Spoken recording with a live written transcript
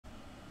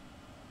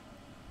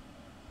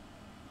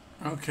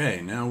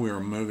Okay, now we are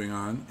moving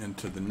on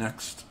into the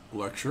next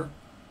lecture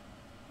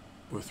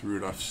with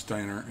Rudolf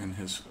Steiner and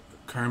his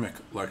Karmic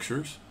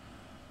lectures.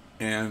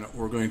 And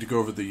we're going to go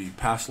over the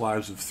past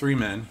lives of three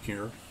men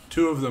here,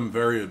 two of them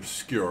very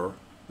obscure.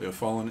 They have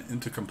fallen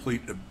into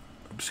complete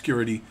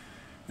obscurity.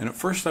 And at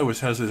first I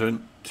was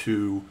hesitant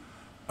to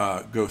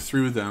go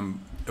through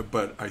them,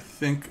 but I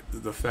think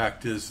the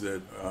fact is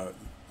that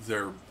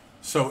they're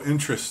so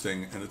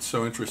interesting, and it's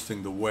so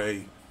interesting the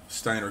way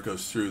Steiner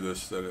goes through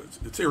this that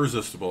it's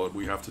irresistible that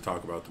we have to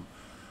talk about them.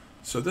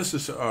 So this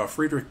is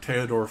Friedrich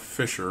Theodor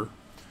Vischer,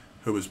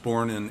 who was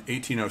born in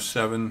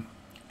 1807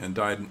 and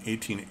died in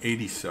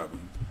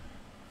 1887.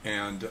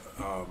 And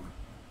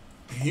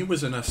he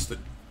was an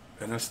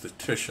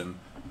aesthetician.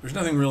 There's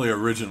nothing really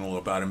original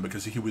about him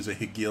because he was a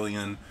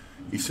Hegelian.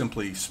 He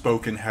simply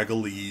spoke in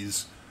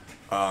Hegelese.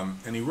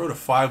 And he wrote a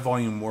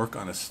 5-volume work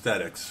on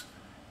aesthetics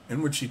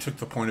in which he took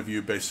the point of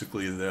view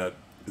basically that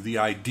the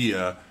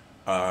idea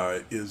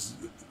is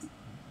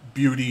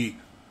beauty,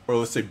 or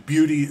let's say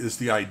beauty is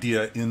the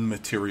idea in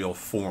material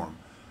form.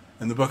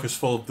 And the book is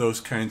full of those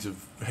kinds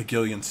of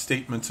Hegelian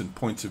statements and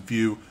points of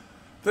view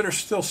that are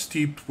still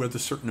steeped with a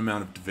certain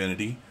amount of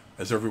divinity.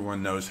 As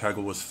everyone knows,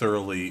 Hegel was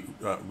thoroughly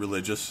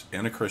religious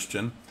and a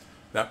Christian.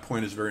 That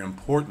point is very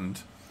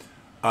important.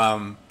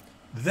 Then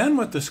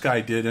what this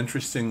guy did,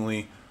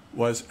 interestingly,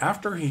 was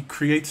after he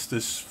creates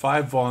this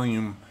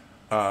 5-volume,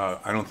 I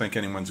don't think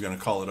anyone's going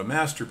to call it a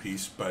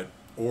masterpiece,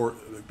 or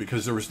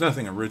because there was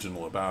nothing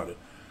original about it.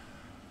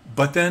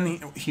 But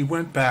then he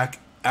went back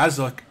as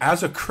a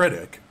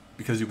critic,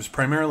 because he was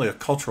primarily a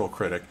cultural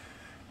critic,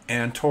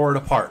 and tore it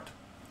apart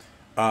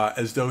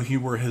as though he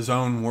were his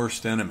own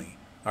worst enemy.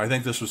 I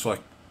think this was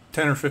like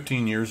 10 or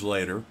 15 years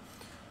later.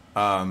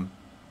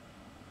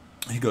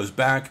 He goes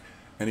back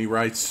and he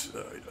writes,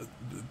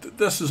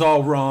 this is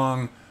all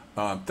wrong,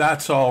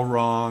 that's all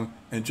wrong,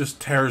 and just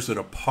tears it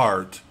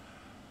apart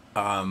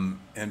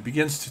and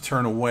begins to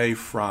turn away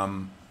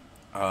from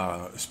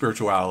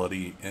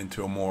spirituality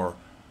into a more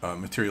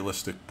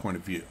materialistic point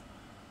of view.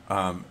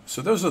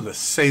 So those are the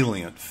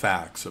salient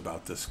facts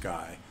about this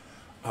guy.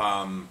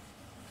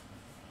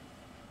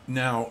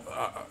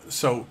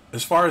 So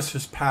as far as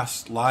his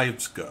past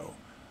lives go,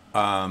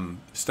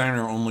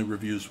 Steiner only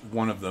reviews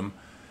one of them.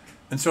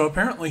 And so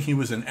apparently he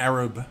was an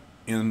Arab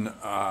in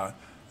the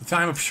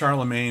time of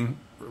Charlemagne,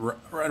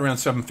 right around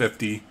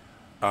 750,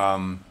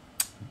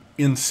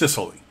 in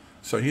Sicily.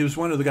 So he was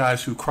one of the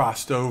guys who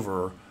crossed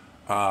over,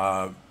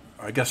 I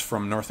guess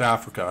from North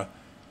Africa,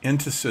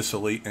 into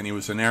Sicily, and he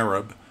was an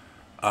Arab.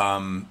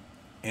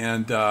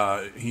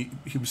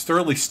 He was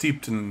thoroughly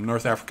steeped in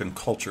North African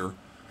culture,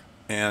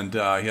 and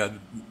he had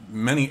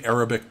many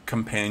Arabic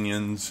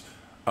companions.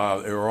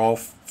 They were all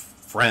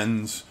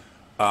friends,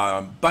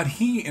 but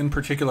he in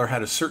particular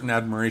had a certain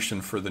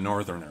admiration for the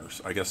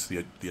Northerners, I guess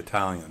the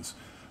Italians,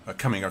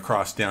 coming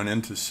across down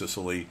into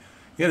Sicily.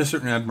 He had a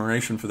certain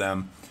admiration for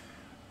them.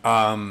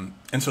 And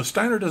so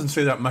Steiner doesn't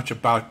say that much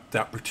about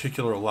that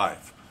particular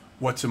life.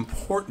 What's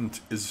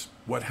important is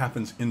what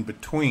happens in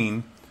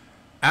between,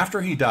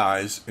 after he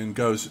dies and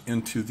goes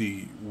into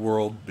the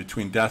world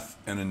between death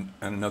and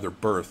another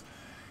birth.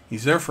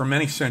 He's there for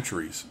many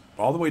centuries,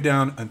 all the way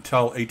down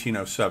until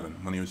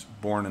 1807, when he was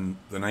born in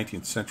the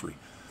 19th century.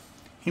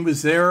 He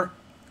was there,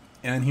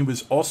 and he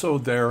was also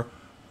there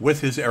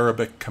with his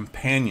Arabic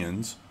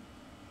companions,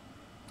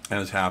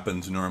 as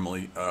happens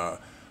normally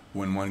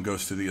when one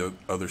goes to the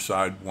other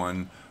side.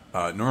 One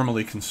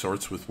normally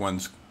consorts with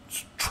one's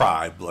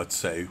tribe, let's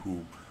say,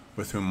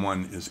 with whom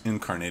one is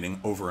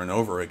incarnating over and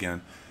over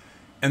again.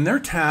 And their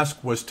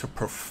task was to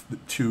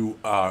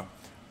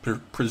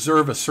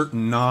preserve a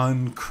certain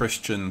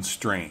non-Christian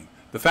strain.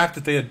 The fact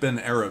that they had been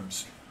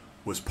Arabs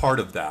was part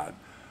of that.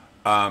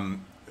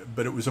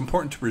 But it was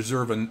important to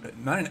preserve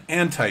not an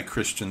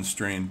anti-Christian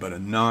strain, but a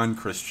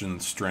non-Christian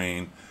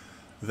strain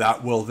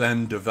that will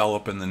then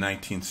develop in the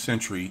 19th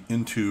century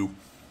into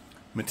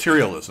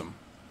materialism,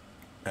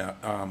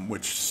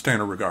 which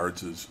Steiner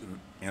regards as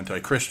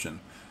anti-Christian.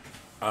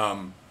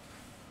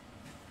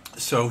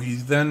 So he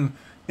then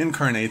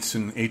incarnates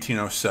in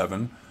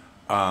 1807.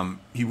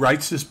 He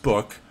writes his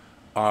book.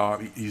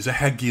 He's a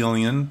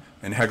Hegelian,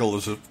 and Hegel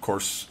is, of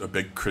course, a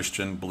big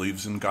Christian,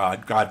 believes in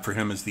God. God for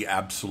him is the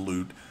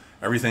absolute.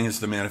 Everything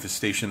is the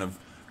manifestation of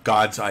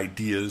God's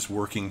ideas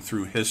working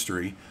through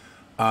history.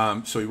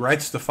 So he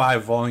writes the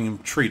 5-volume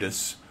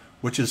treatise,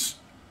 which is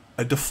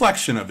a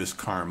deflection of his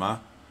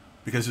karma,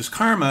 because his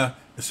karma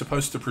is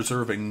supposed to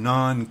preserve a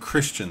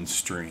non-Christian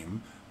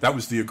stream. That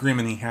was the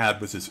agreement he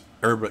had with his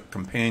Arabic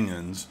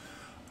companions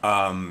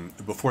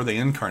before they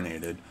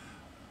incarnated,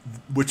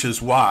 which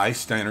is why,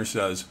 Steiner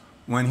says,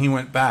 when he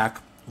went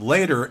back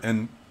later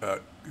and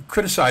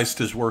criticized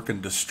his work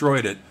and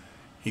destroyed it,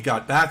 he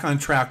got back on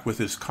track with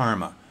his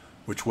karma,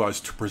 which was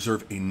to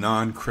preserve a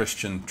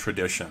non-Christian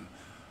tradition,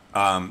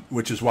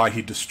 which is why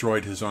he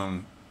destroyed his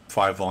own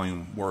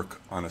 5-volume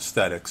work on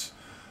aesthetics,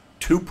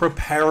 to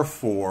prepare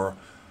for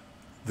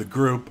the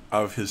group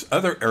of his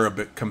other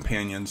Arabic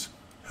companions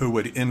who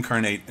would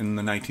incarnate in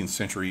the 19th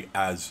century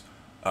as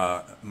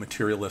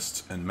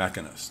materialists and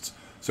mechanists.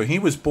 So he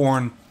was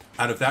born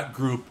out of that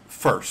group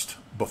first,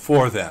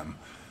 before them,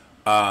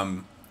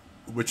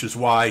 which is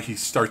why he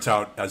starts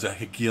out as a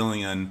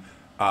Hegelian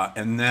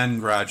and then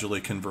gradually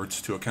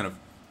converts to a kind of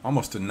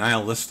almost a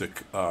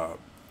nihilistic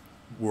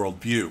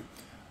worldview,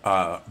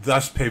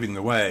 thus paving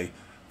the way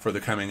for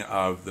the coming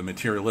of the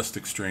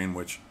materialistic strain,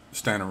 which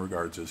Steiner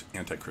regards as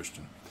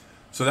anti-Christian.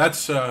 So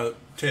that's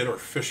Theodor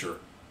Vischer,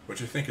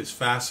 which I think is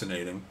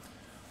fascinating.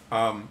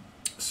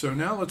 So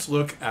now let's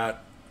look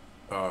at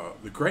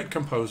the great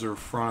composer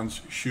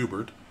Franz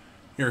Schubert.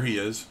 Here he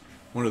is,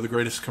 one of the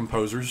greatest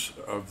composers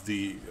of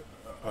the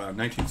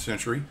 19th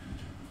century.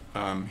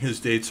 His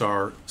dates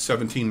are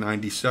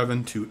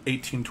 1797 to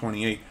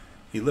 1828.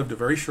 He lived a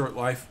very short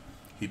life.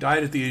 He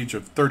died at the age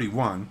of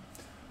 31,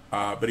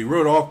 but he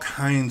wrote all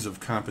kinds of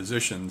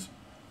compositions.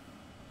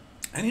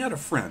 And he had a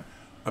friend,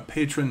 a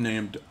patron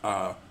named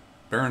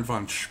Baron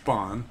von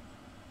Spahn.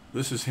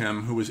 This is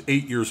him, who was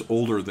 8 years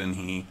older than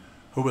he,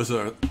 who was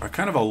a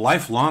kind of a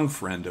lifelong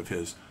friend of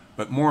his,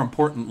 but more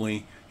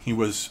importantly,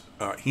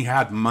 he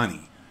had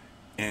money.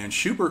 And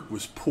Schubert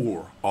was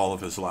poor all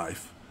of his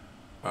life.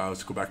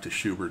 Let's go back to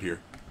Schubert here.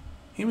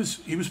 He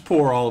was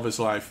poor all of his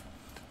life,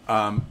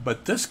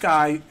 but this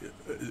guy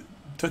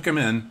took him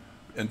in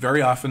and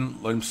very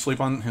often let him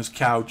sleep on his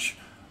couch,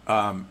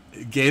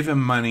 gave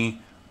him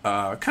money,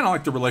 kind of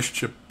like the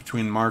relationship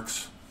between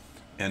Marx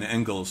and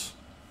Engels.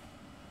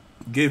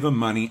 Gave him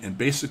money and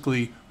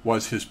basically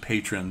was his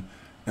patron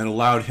and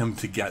allowed him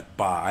to get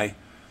by,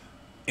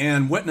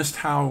 and witnessed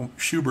how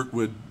Schubert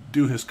would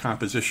do his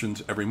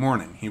compositions every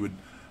morning.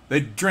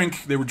 They'd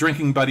drink. They were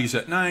drinking buddies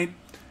at night.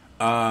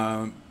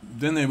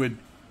 Then they would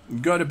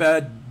go to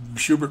bed.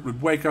 Schubert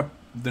would wake up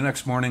the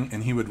next morning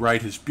and he would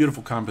write his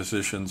beautiful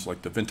compositions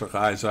like the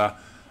Winterreise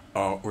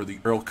or the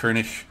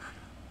Erlkönig,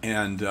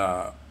 and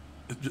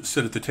just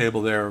sit at the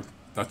table there.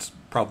 That's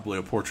probably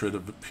a portrait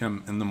of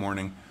him in the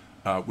morning,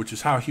 which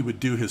is how he would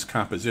do his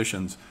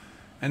compositions.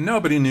 And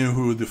nobody knew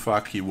who the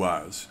fuck he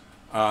was.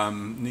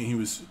 He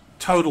was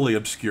totally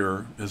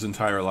obscure his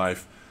entire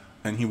life,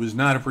 and he was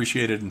not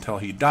appreciated until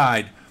he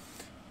died.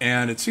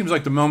 And it seems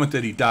like the moment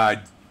that he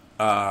died,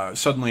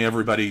 suddenly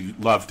everybody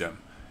loved him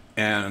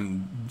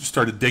and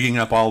started digging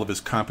up all of his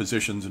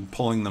compositions and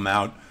pulling them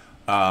out.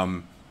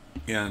 So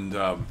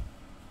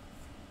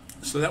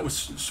that was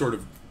sort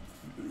of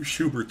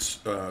Schubert's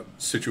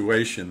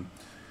situation.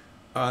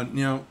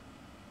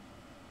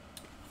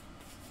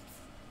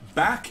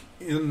 Back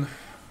in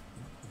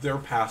their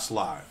past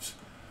lives,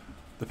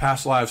 the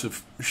past lives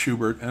of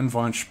Schubert and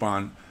von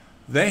Spahn,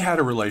 they had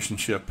a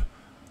relationship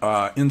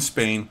in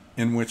Spain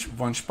in which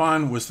von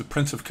Spahn was the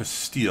Prince of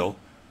Castile,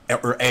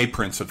 or a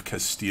Prince of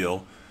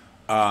Castile,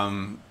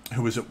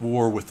 who was at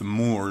war with the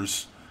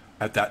Moors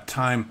at that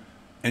time.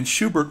 And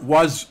Schubert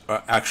was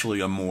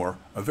actually a Moor,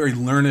 a very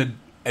learned,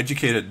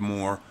 educated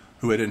Moor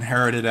who had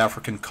inherited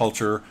African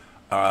culture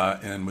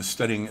and was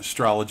studying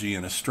astrology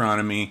and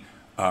astronomy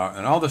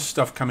and all this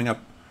stuff coming up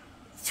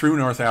through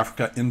North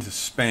Africa into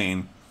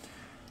Spain.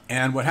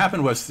 And what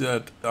happened was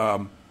that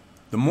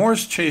the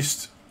Moors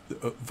chased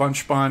von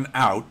Spahn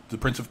out, the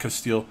Prince of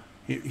Castile.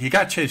 He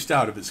got chased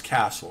out of his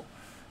castle,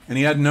 and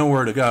he had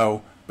nowhere to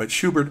go, but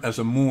Schubert, as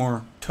a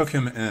Moor, took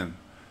him in.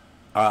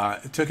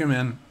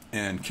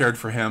 And cared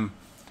for him,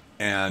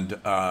 and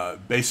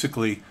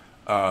basically,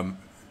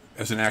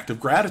 as an act of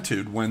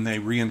gratitude, when they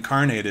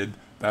reincarnated,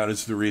 that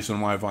is the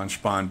reason why von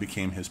Spahn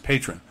became his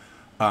patron.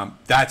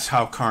 That's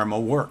how karma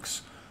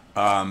works.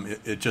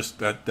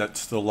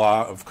 That's the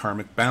law of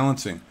karmic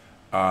balancing.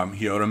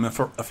 He owed him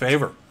a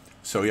favor,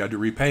 so he had to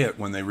repay it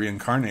when they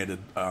reincarnated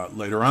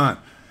later on.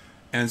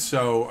 And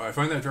so I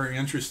find that very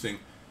interesting.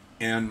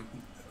 And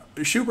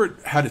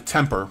Schubert had a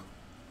temper.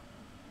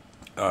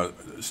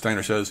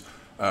 Steiner says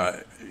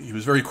he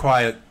was a very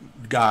quiet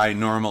guy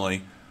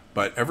normally,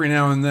 but every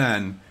now and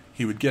then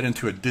he would get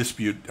into a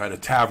dispute at a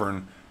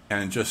tavern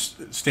and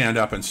just stand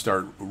up and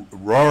start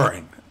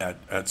roaring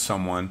at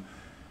someone.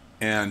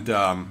 And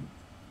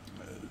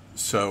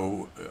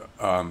so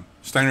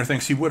Steiner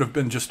thinks he would have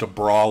been just a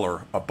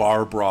brawler, a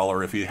bar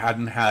brawler, if he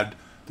hadn't had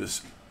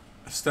this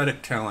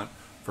aesthetic talent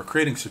for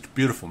creating such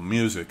beautiful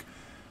music.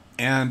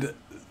 And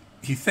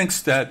he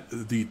thinks that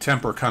the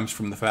temper comes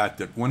from the fact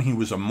that when he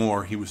was a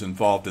Moor, he was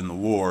involved in the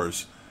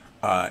wars,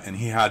 and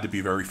he had to be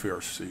very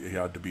fierce. He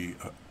had to be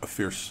a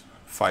fierce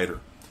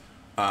fighter.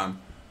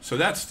 So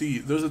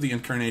those are the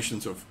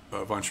incarnations of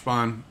von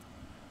Spahn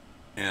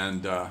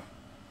and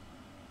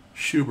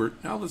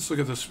Schubert. Now let's look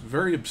at this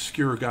very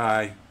obscure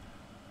guy.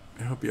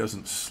 I hope he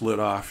hasn't slid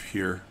off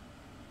here.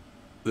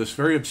 This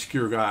very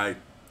obscure guy,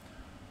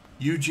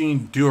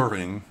 Eugene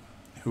Duhring,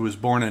 who was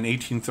born in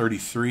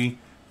 1833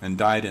 and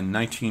died in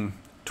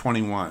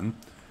 1921.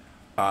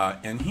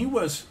 And he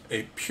was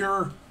a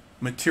pure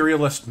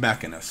materialist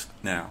mechanist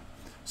now.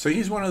 So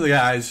he's one of the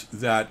guys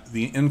that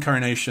the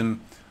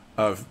incarnation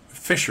of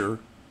Vischer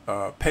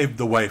paved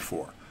the way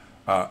for.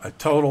 A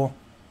total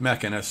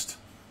mechanist,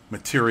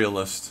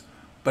 materialist.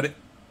 But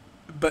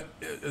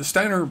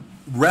Steiner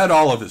read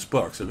all of his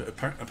books.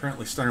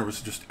 Apparently Steiner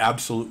was just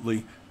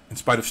absolutely, in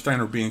spite of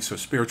Steiner being so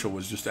spiritual,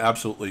 was just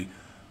absolutely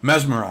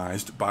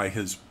mesmerized by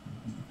his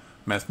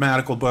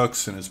mathematical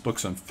books and his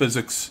books on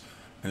physics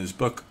and his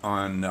book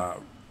on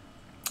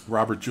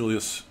Robert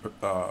Julius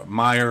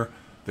Meyer,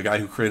 the guy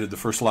who created the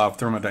first law of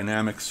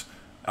thermodynamics.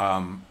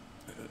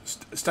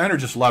 Steiner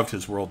just loved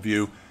his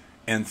worldview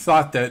and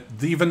thought that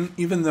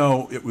even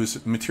though it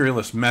was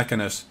materialist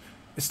mechanist,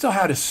 it still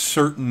had a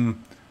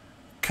certain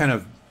kind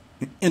of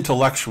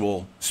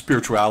intellectual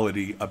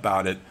spirituality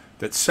about it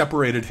that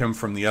separated him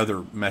from the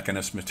other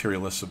mechanist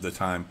materialists of the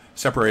time,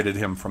 separated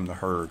him from the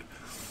herd.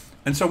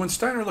 And so when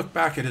Steiner looked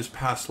back at his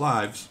past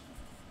lives,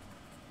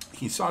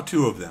 he saw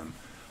two of them.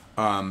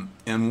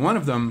 And one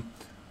of them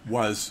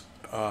was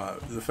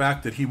the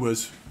fact that he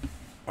was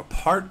a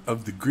part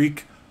of the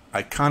Greek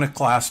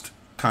iconoclast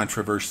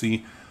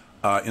controversy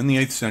in the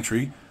 8th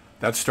century.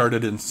 That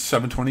started in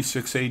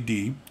 726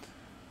 AD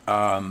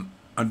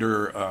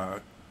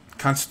under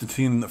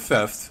Constantine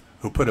V,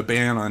 who put a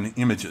ban on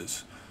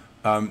images.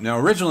 Now,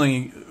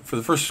 originally, for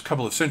the first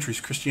couple of centuries,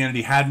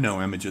 Christianity had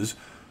no images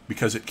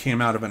because it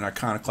came out of an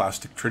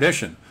iconoclastic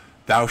tradition.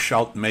 Thou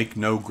shalt make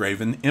no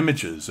graven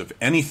images of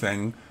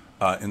anything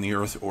in the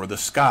earth or the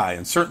sky,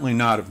 and certainly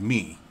not of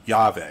me,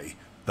 Yahweh,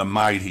 the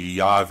mighty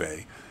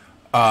Yahweh.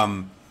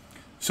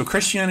 So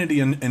Christianity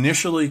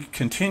initially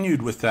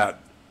continued with that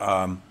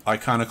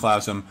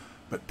iconoclasm,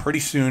 but pretty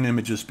soon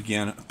images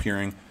began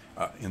appearing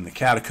in the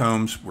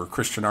catacombs, where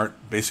Christian art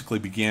basically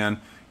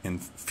began, in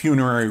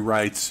funerary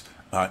rites,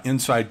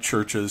 inside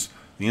churches.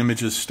 The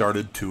images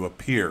started to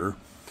appear.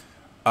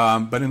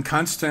 But in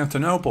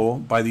Constantinople,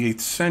 by the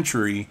 8th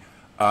century,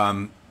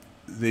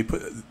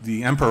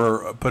 the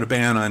emperor put a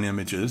ban on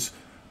images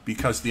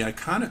because the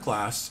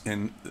iconoclasts,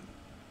 and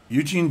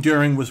Eugene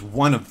Duhring was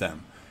one of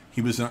them.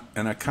 He was an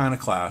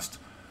iconoclast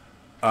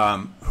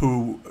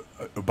who,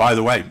 by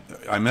the way,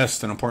 I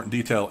missed an important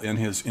detail in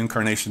his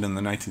incarnation in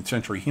the 19th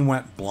century. He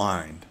went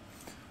blind,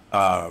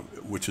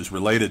 which is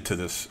related to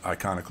this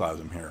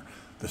iconoclasm here,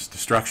 this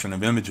destruction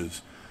of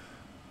images.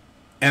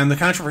 And the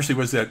controversy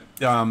was that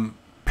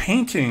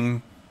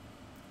painting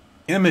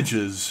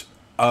images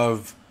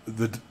of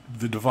the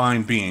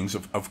divine beings,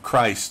 of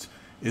Christ,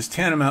 is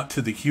tantamount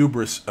to the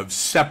hubris of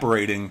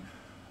separating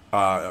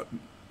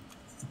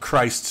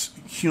Christ's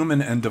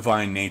human and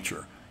divine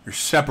nature. You're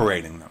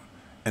separating them.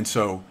 And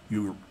so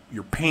you're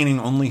painting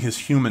only his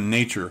human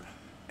nature,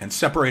 and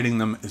separating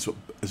them is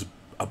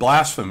a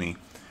blasphemy.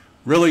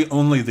 Really,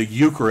 only the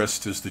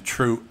Eucharist is the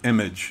true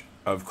image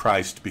of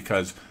Christ,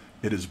 because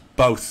it is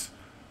both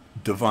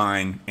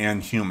divine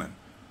and human.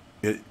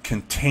 It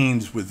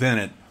contains within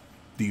it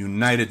the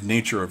united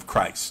nature of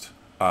Christ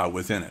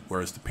within it,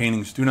 whereas the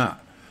paintings do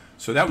not.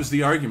 So that was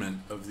the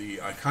argument of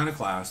the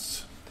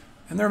iconoclasts,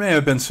 and there may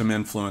have been some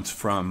influence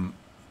from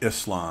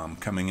Islam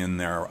coming in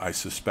there, I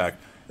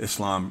suspect.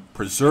 Islam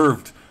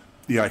preserved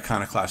the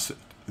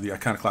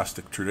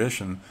iconoclastic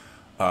tradition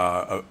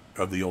of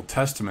the Old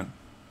Testament.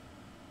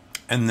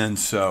 And then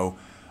so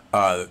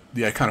the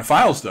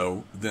iconophiles,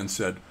 though, then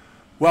said,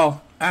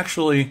 well,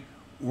 actually,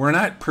 we're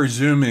not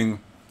presuming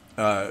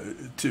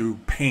to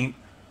paint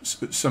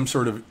some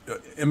sort of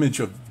image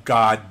of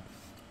God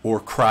or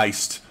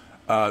Christ.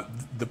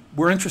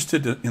 We're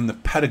interested in the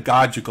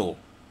pedagogical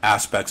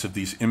aspects of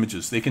these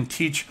images. They can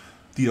teach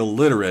the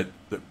illiterate,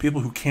 the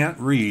people who can't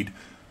read,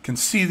 can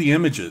see the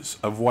images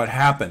of what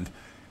happened.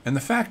 And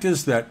the fact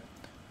is that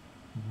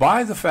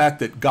by the fact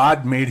that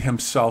God made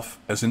himself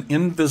as an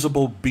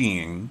invisible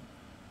being,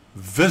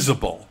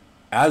 visible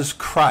as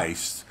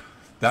Christ,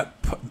 that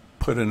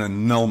put an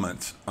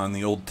annulment on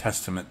the Old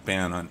Testament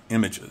ban on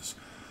images.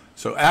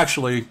 So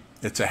actually,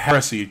 it's a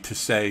heresy to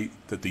say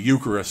that the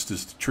Eucharist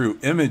is the true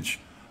image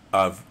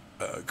of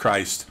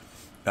Christ.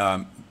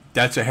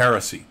 That's a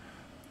heresy.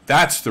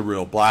 That's the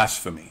real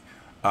blasphemy.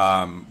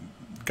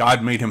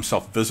 God made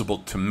himself visible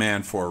to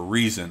man for a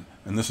reason,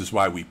 and this is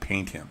why we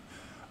paint him.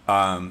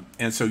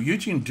 And so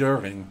Eugene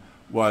Duhring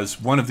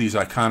was one of these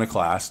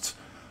iconoclasts,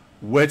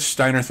 which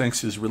Steiner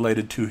thinks is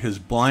related to his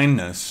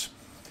blindness,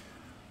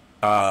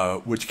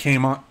 which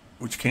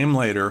came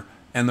later,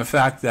 and the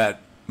fact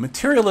that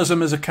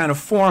materialism is a kind of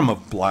form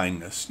of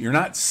blindness. You're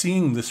not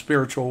seeing the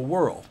spiritual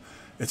world.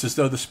 It's as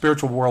though the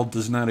spiritual world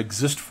does not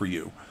exist for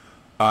you.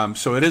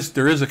 So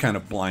there is a kind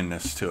of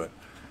blindness to it.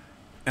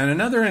 And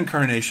another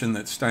incarnation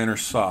that Steiner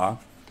saw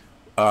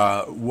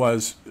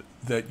was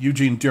that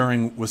Eugene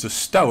Duhring was a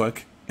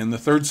Stoic in the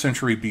 3rd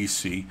century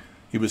BC.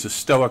 He was a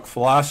Stoic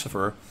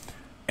philosopher,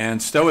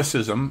 and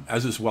Stoicism,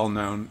 as is well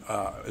known,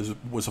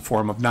 was a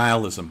form of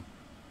nihilism.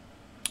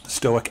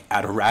 Stoic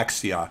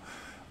ataraxia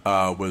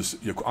was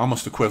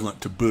almost equivalent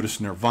to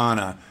Buddhist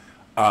nirvana,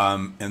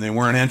 and they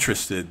weren't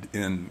interested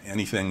in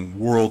anything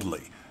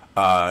worldly.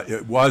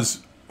 It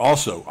was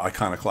also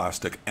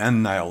iconoclastic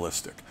and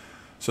nihilistic.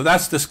 So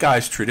that's this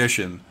guy's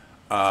tradition.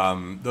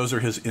 Those are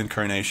his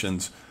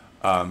incarnations,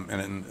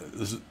 and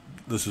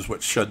this is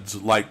what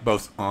sheds light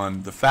both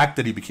on the fact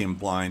that he became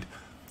blind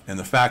and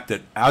the fact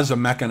that as a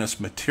mechanist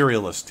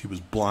materialist, he was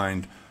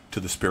blind to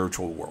the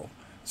spiritual world.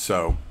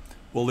 So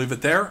we'll leave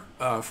it there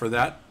for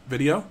that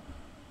video,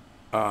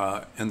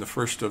 and the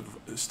first of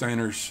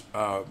Steiner's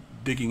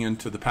digging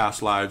into the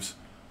past lives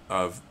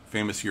of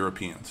famous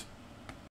Europeans.